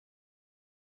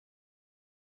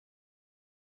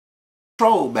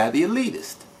controlled by the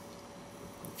elitist.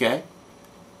 Okay?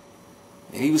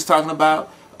 And he was talking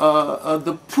about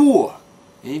the poor.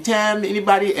 Anytime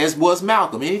anybody, as was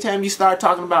Malcolm, anytime you start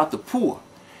talking about the poor,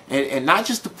 and not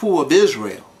just the poor of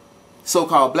Israel,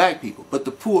 so-called black people, but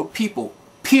the poor people,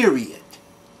 period.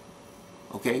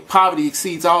 Okay? Poverty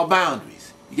exceeds all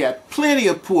boundaries. You got plenty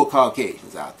of poor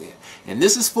Caucasians out there. And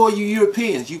this is for you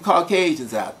Europeans, you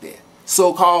Caucasians out there,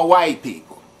 so-called white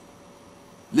people.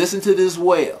 Listen to this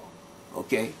well,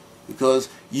 okay? Because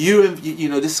you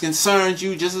know, this concerns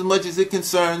you just as much as it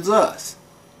concerns us.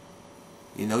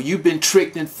 You know, you've been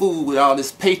tricked and fooled with all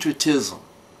this patriotism,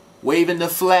 waving the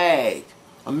flag.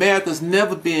 America's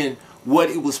never been what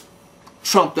it was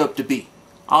trumped up to be.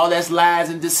 All that's lies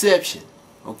and deception,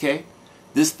 okay?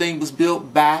 This thing was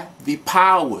built by the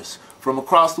powers from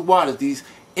across the waters, these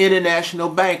international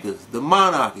bankers, the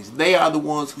monarchies. They are the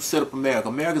ones who set up America.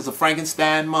 America's a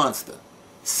Frankenstein monster,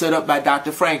 set up by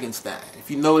Dr. Frankenstein.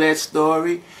 If you know that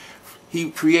story, he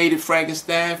created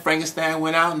Frankenstein. Frankenstein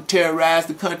went out and terrorized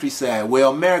the countryside.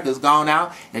 Well, America's gone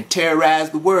out and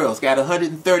terrorized the world. It's got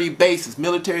 130 bases,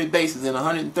 military bases in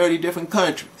 130 different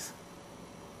countries.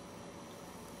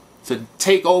 To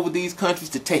take over these countries,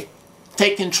 to take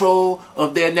control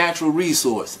of their natural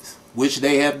resources, which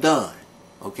they have done.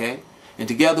 Okay? And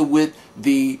together with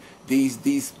these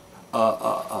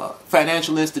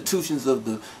financial institutions of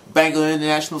the Bank of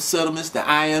International Settlements, the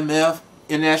IMF,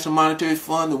 International Monetary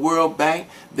Fund, the World Bank,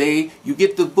 you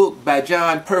get the book by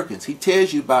John Perkins. He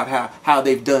tells you about how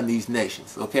they've done these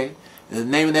nations, okay? And the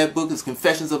name of that book is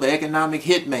Confessions of an Economic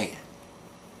Hitman.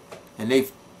 And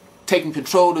they've taken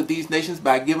control of these nations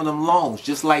by giving them loans,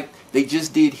 just like they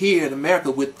just did here in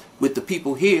America with the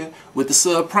people here with the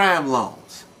subprime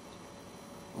loans.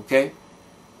 Okay?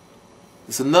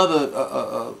 It's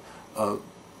another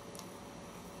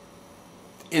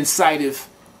incisive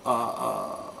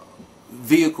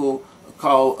vehicle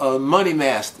called Money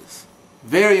Masters.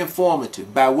 Very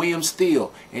informative, by William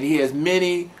Steele. And he has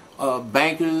many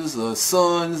bankers,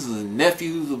 sons, and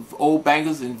nephews of old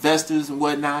bankers, investors, and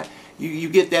whatnot. You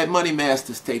get that Money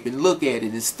Masters tape and look at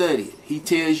it and study it. He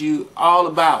tells you all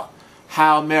about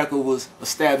how America was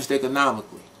established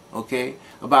economically. Okay?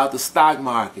 About the stock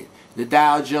market, the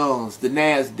Dow Jones, the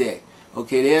NASDAQ,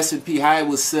 okay, the S&P, how it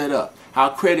was set up, how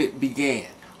credit began.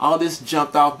 All this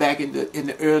jumped off back in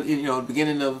the early,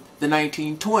 beginning of the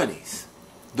 1920s,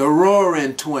 the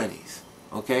Roaring 20s.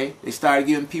 Okay, they started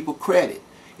giving people credit.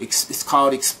 It's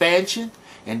called expansion,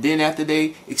 and then after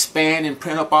they expand and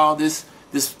print up all this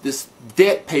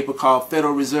debt paper called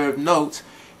Federal Reserve notes,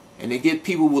 and they get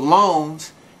people with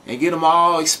loans and get them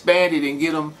all expanded and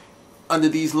get them under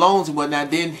these loans and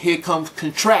whatnot. Then here comes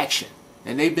contraction,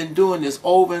 and they've been doing this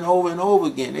over and over and over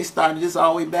again. They started this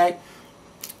all the way back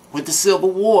with the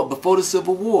Civil War, before the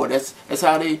Civil War. That's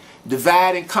how they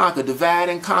divide and conquer, divide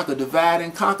and conquer, divide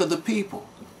and conquer the people.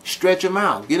 Stretch them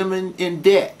out, get them in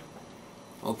debt,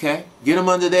 okay? Get them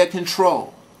under their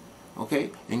control,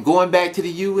 okay? And going back to the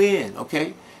UN,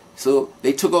 okay? So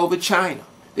they took over China,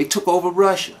 they took over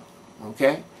Russia,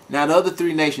 okay? Now the other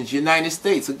three nations, United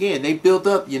States, again, they built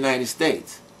up the United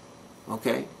States,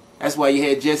 okay? That's why you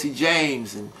had Jesse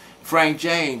James and Frank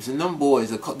James and them boys,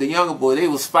 the younger boys, they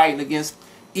was fighting against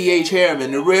E.H.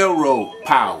 Harriman, the railroad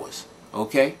powers,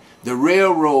 okay? The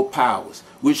railroad powers,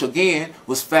 which again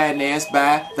was financed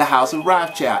by the House of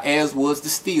Rothschild, as was the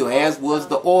steel, as was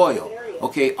the oil,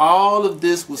 okay? All of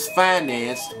this was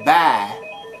financed by,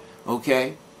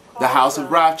 okay, the House of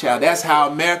Rothschild. That's how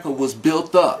America was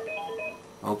built up,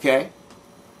 okay?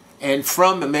 And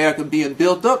from America being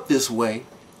built up this way,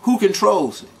 who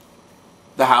controls it?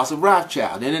 The House of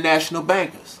Rothschild, international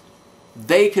bankers.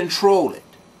 They control it.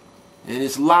 And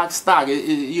it's lock, stock.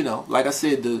 Like I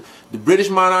said, the British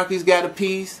monarchies got a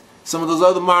piece. Some of those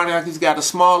other monarchies got a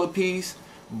smaller piece.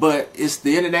 But it's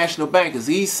the international bankers,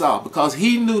 Esau, because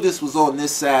he knew this was on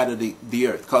this side of the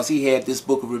earth, because he had this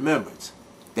book of remembrance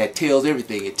that tells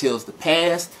everything. It tells the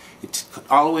past, it's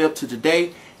all the way up to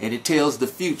today, and it tells the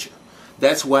future.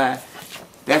 That's why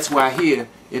here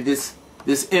in this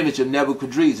image of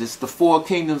Nebuchadnezzar, it's the four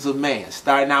kingdoms of man,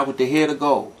 starting out with the head of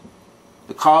gold,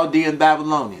 the Chaldean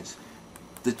Babylonians,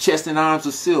 the chest and arms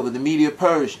of silver, the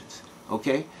Medo-Persians,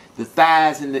 okay? The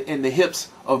thighs and the hips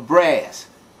of brass,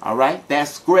 all right?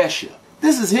 That's Grecia.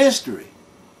 This is history.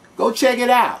 Go check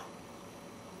it out.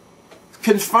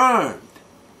 Confirmed.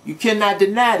 You cannot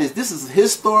deny this. This is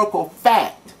historical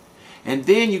fact. And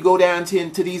then you go down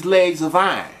into these legs of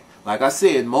iron. Like I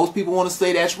said, most people want to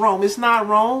say that's Rome. It's not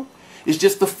Rome. It's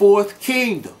just the fourth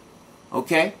kingdom,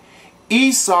 okay?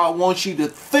 Esau wants you to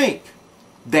think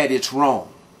that it's Rome.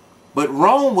 But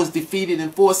Rome was defeated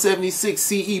in 476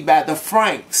 CE by the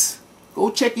Franks.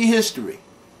 Go check your history.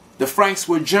 The Franks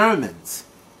were Germans.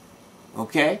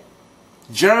 Okay?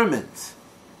 Germans.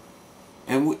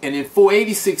 And in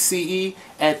 486 CE,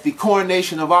 at the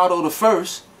coronation of Otto I,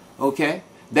 okay,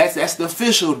 that's the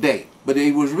official date. But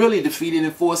it was really defeated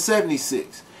in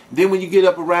 476. Then when you get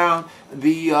up around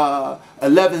the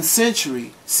 11th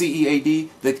century CE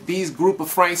AD, these group of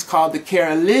Franks called the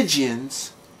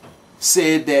Carolingians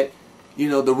said that, you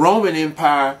know, the Roman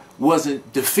Empire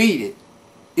wasn't defeated.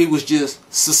 It was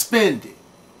just suspended.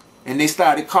 And they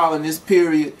started calling this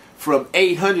period from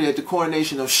 800 at the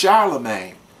coronation of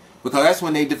Charlemagne, because that's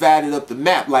when they divided up the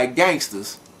map like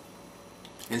gangsters.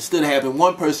 Instead of having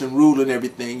one person ruling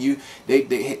everything,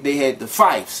 they had the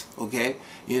fiefs, okay?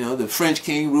 You know, the French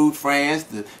king ruled France,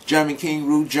 the German king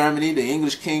ruled Germany, the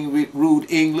English king ruled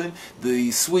England,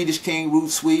 the Swedish king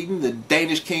ruled Sweden, the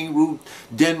Danish king ruled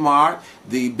Denmark,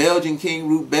 the Belgian king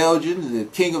ruled Belgium, the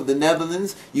king of the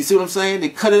Netherlands. You see what I'm saying? They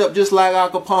cut it up just like Al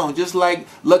Capone, just like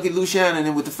Lucky Luciano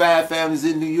and with the 5 families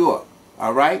in New York,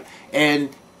 all right? And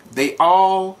they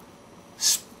all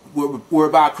were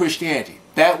about Christianity.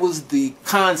 That was the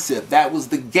concept. That was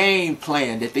the game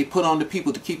plan that they put on the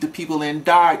people to keep the people in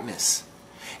darkness.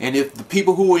 And if the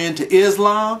people who were into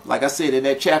Islam, like I said in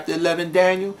that chapter 11,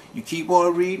 Daniel, you keep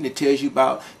on reading, it tells you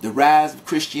about the rise of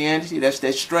Christianity. That's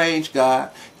that strange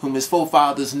God whom his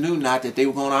forefathers knew not, that they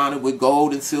were going to honor with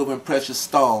gold and silver and precious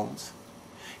stones.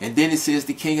 And then it says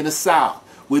the king of the south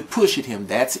would push at him.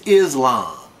 That's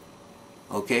Islam.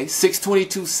 Okay,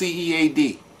 622 CE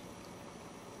AD.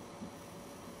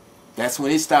 That's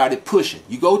when it started pushing.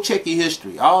 You go check your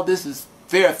history. All this is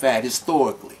verified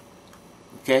historically.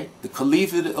 Okay, the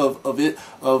Caliphate of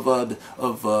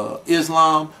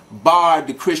Islam barred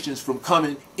the Christians from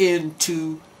coming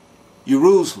into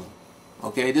Jerusalem.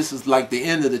 Okay, this is like the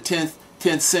end of the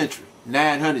 10th century,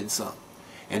 900 and something.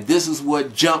 And this is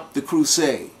what jumped the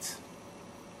Crusades.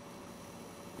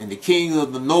 And the king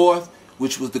of the north,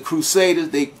 which was the Crusaders,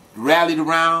 they rallied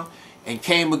around and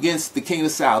came against the king of the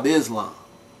south, Islam.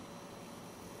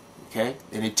 Okay,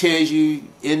 and it tells you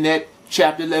in that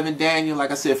chapter 11 Daniel, like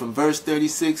I said, from verse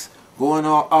 36 going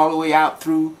all the way out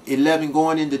through 11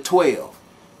 going into 12,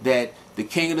 that the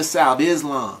king of the south,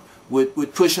 Islam,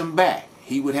 would push him back.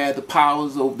 He would have the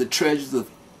powers over the treasures of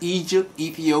Egypt,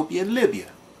 Ethiopia, and Libya.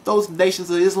 Those nations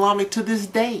are Islamic to this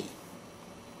day.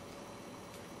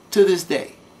 To this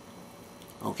day.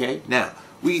 Okay, now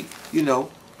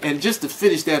and just to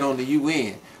finish that on the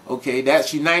UN, okay,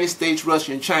 that's United States,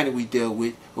 Russia, and China we deal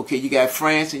with. Okay, you got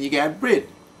France and you got Britain.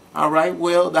 All right,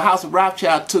 well, the House of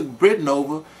Rothschild took Britain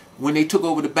over when they took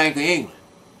over the Bank of England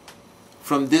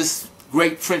from this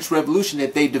great French Revolution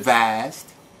that they devised,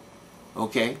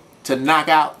 okay, to knock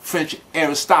out French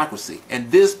aristocracy.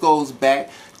 And this goes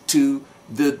back to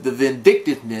the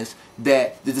vindictiveness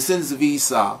that the descendants of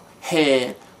Esau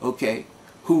had, okay,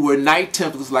 who were Knight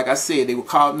Templars. Like I said, they were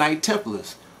called Knight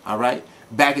Templars, all right,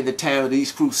 back in the time of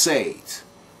these Crusades,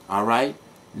 all right,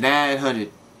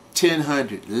 900, 1000,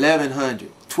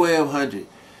 1100, 1200,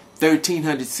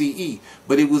 1300 CE.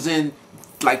 But it was in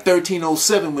like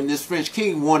 1307 when this French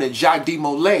king wanted Jacques de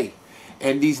Molay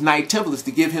and these Knight Templars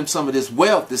to give him some of this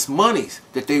wealth, this monies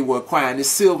that they were acquiring,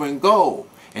 this silver and gold,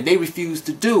 and they refused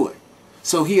to do it.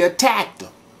 So he attacked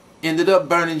them, ended up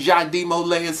burning Jacques de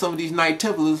Molay and some of these Knight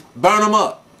Templars, burn them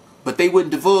up. But they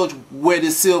wouldn't divulge where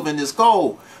this silver and this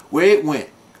gold, where it went,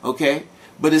 okay?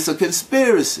 But it's a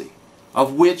conspiracy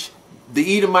of which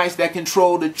the Edomites that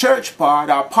control the church part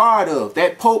are part of.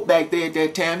 That Pope back there at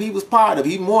that time, he was part of.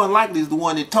 He more than likely is the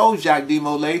one that told Jacques de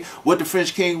Molay what the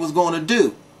French king was going to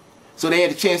do. So they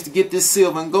had a chance to get this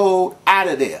silver and gold out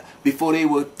of there before they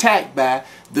were attacked by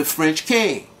the French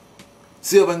king.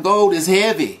 Silver and gold is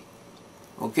heavy,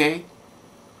 okay?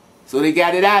 So they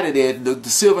got it out of there. The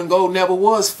silver and gold never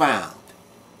was found,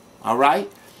 all right?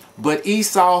 But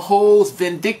Esau holds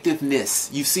vindictiveness.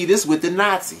 You see this with the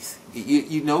Nazis.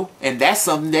 You know, and that's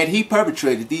something that he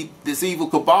perpetrated. This evil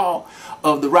cabal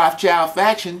of the Rothschild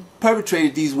faction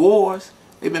perpetrated these wars.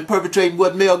 They've been perpetrating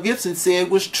what Mel Gibson said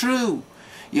was true.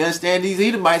 You understand? These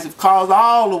Edomites have caused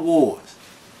all the wars.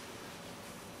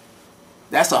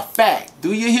 That's a fact.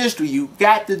 Do your history. You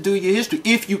got to do your history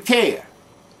if you care.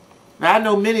 Now, I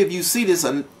know many of you see this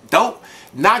and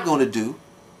not going to do,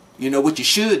 you know, what you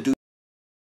should do.